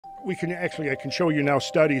I can show you now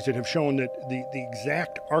studies that have shown that the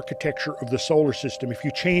exact architecture of the solar system, if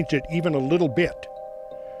you changed it even a little bit,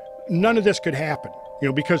 none of this could happen.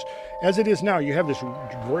 Because as it is now, you have this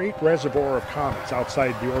great reservoir of comets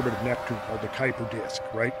outside the orbit of Neptune called the Kuiper disk,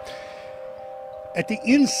 right? At the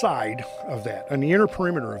inside of that, on the inner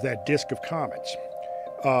perimeter of that disk of comets,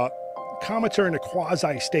 comets are in a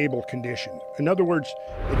quasi-stable condition. In other words,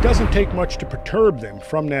 it doesn't take much to perturb them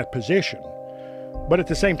from that position, but at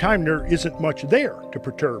the same time, there isn't much there to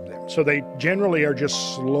perturb them. So they generally are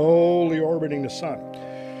just slowly orbiting the sun.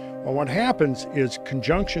 Well, what happens is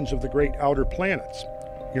conjunctions of the great outer planets,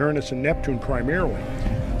 Uranus and Neptune primarily,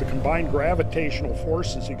 the combined gravitational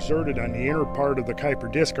forces exerted on the inner part of the Kuiper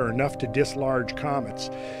disk are enough to dislodge comets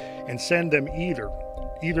and send them either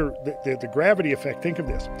the gravity effect. Think of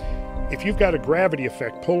this. If you've got a gravity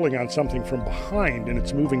effect pulling on something from behind and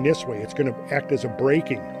it's moving this way, it's going to act as a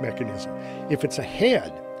braking mechanism. If it's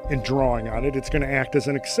ahead and drawing on it, it's going to act as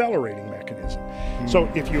an accelerating mechanism. So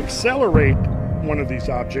if you accelerate one of these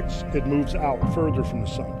objects, it moves out further from the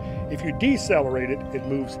sun. If you decelerate it, it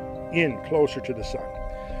moves in closer to the sun.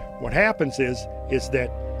 What happens is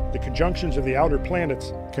that the conjunctions of the outer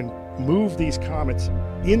planets can move these comets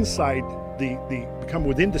inside become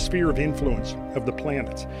within the sphere of influence of the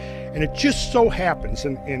planets. And it just so happens,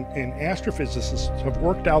 and astrophysicists have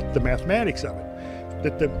worked out the mathematics of it,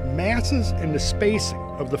 that the masses and the spacing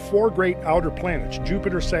of the four great outer planets,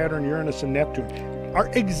 Jupiter, Saturn, Uranus, and Neptune, are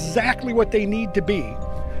exactly what they need to be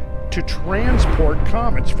to transport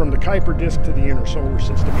comets from the Kuiper disk to the inner solar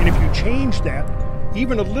system. And if you change that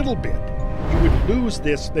even a little bit, you would lose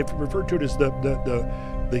this. They've referred to it as the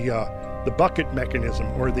bucket mechanism,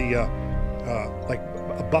 or like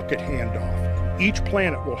a bucket handoff. Each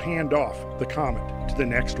planet will hand off the comet to the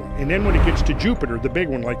next one. And then when it gets to Jupiter, the big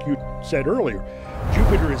one, like you said earlier,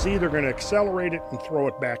 Jupiter is either going to accelerate it and throw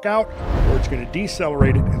it back out, or it's going to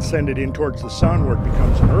decelerate it and send it in towards the sun, where it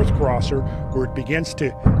becomes an Earth crosser, where it begins to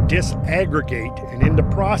disaggregate and in the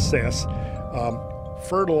process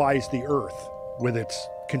fertilize the Earth with its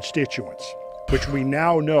constituents, which we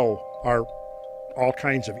now know are all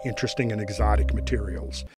kinds of interesting and exotic materials.